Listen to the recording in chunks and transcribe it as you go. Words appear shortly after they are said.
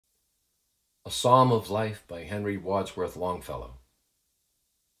A Psalm of Life by Wadsworth Longfellow.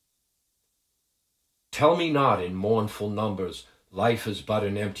 Tell me not in mournful numbers, life is but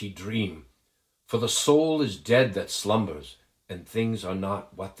an empty dream, for the soul is dead that slumbers, and things are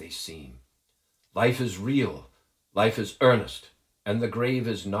not what they seem. Life is real, life is earnest, and the grave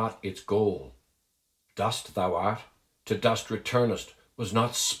is not its goal. Dust thou art, to dust returnest, was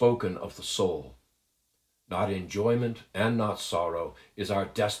not spoken of the soul. Not enjoyment and not sorrow is our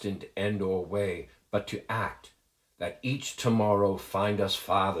destined end or way, but to act, that each tomorrow find us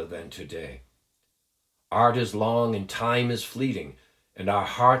farther than today. Art is long and time is fleeting, and our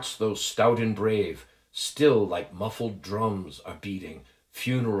hearts, though stout and brave, still like muffled drums are beating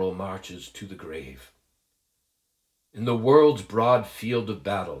funeral marches to the grave. In the world's broad field of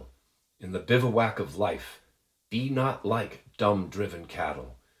battle, in the bivouac of life, be not like dumb driven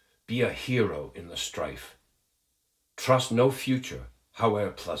cattle, be a hero in the strife. Trust no future, howe'er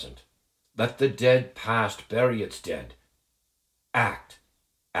pleasant. Let the dead past bury its dead. Act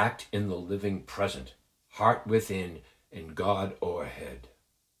in the living present, heart within and God o'erhead.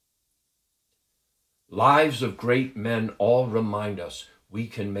 Lives of great men all remind us we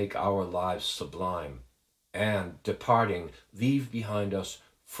can make our lives sublime, and, departing, leave behind us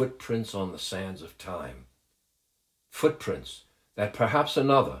footprints on the sands of time. Footprints that perhaps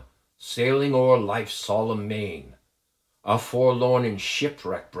another, sailing o'er life's solemn main, a forlorn and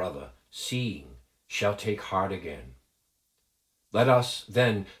shipwrecked brother, seeing, shall take heart again. Let us,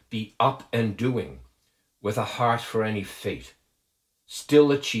 then, be up and doing, with a heart for any fate,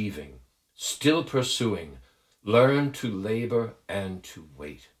 still achieving, still pursuing, learn to labor and to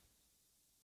wait.